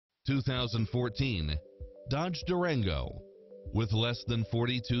2014 Dodge Durango. With less than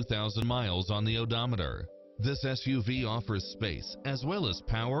 42,000 miles on the odometer, this SUV offers space as well as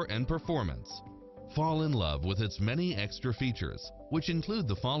power and performance. Fall in love with its many extra features, which include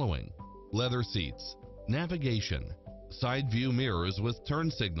the following: leather seats, navigation, side view mirrors with turn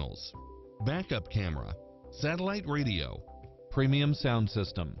signals, backup camera, satellite radio, premium sound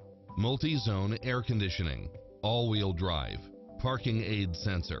system, multi-zone air conditioning, all-wheel drive, parking aid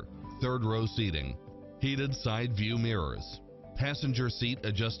sensor, third row seating, heated side view mirrors, passenger seat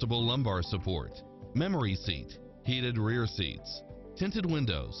adjustable lumbar support, memory seat, heated rear seats, tinted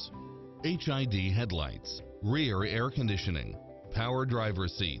windows, HID headlights, rear air conditioning, power driver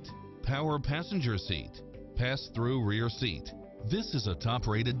seat, power passenger seat, pass-through rear seat. This is a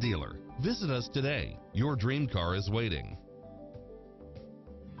top-rated dealer. Visit us today. Your dream car is waiting.